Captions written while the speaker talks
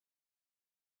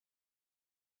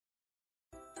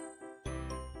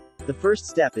The first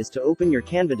step is to open your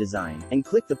Canva design, and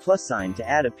click the plus sign to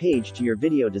add a page to your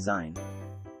video design.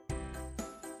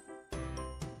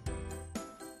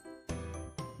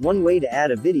 One way to add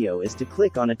a video is to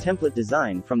click on a template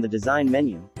design from the design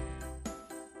menu.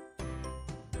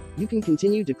 You can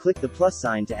continue to click the plus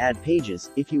sign to add pages,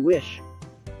 if you wish.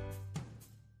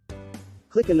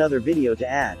 Click another video to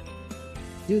add.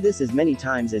 Do this as many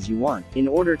times as you want, in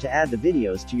order to add the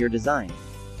videos to your design.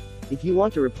 If you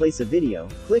want to replace a video,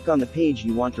 click on the page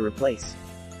you want to replace.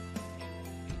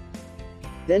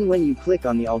 Then when you click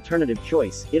on the alternative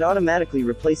choice, it automatically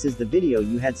replaces the video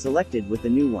you had selected with the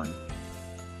new one.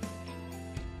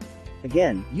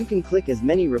 Again, you can click as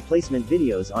many replacement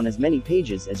videos on as many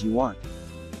pages as you want.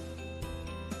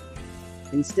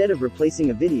 Instead of replacing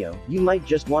a video, you might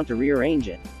just want to rearrange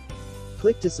it.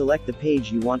 Click to select the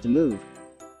page you want to move.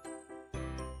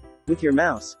 With your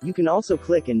mouse, you can also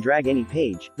click and drag any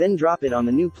page, then drop it on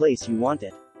the new place you want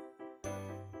it.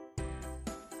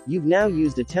 You've now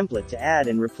used a template to add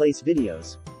and replace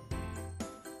videos.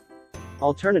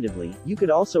 Alternatively, you could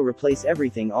also replace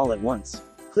everything all at once.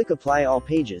 Click Apply All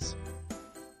Pages.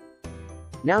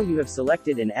 Now you have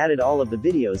selected and added all of the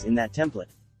videos in that template.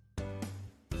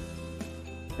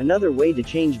 Another way to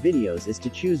change videos is to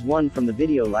choose one from the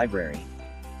video library.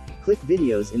 Click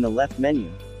Videos in the left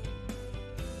menu.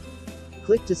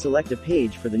 Click to select a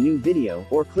page for the new video,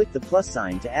 or click the plus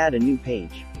sign to add a new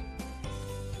page.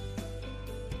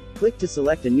 Click to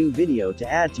select a new video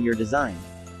to add to your design.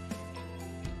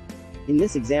 In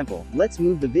this example, let's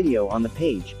move the video on the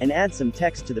page, and add some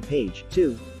text to the page,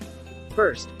 too.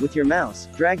 First, with your mouse,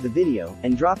 drag the video,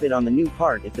 and drop it on the new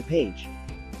part of the page.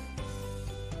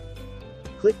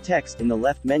 Click Text in the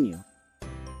left menu.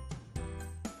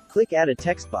 Click Add a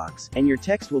text box, and your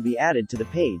text will be added to the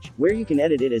page, where you can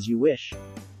edit it as you wish.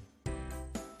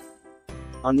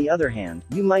 On the other hand,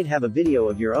 you might have a video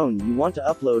of your own you want to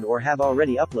upload or have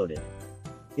already uploaded.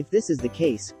 If this is the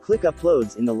case, click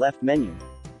Uploads in the left menu.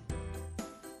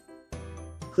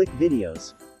 Click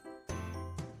Videos.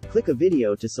 Click a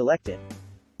video to select it.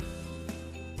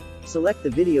 Select the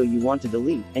video you want to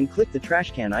delete, and click the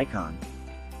trash can icon.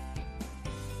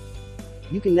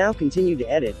 You can now continue to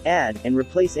edit, add, and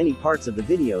replace any parts of the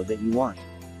video that you want.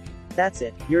 That's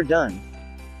it, you're done.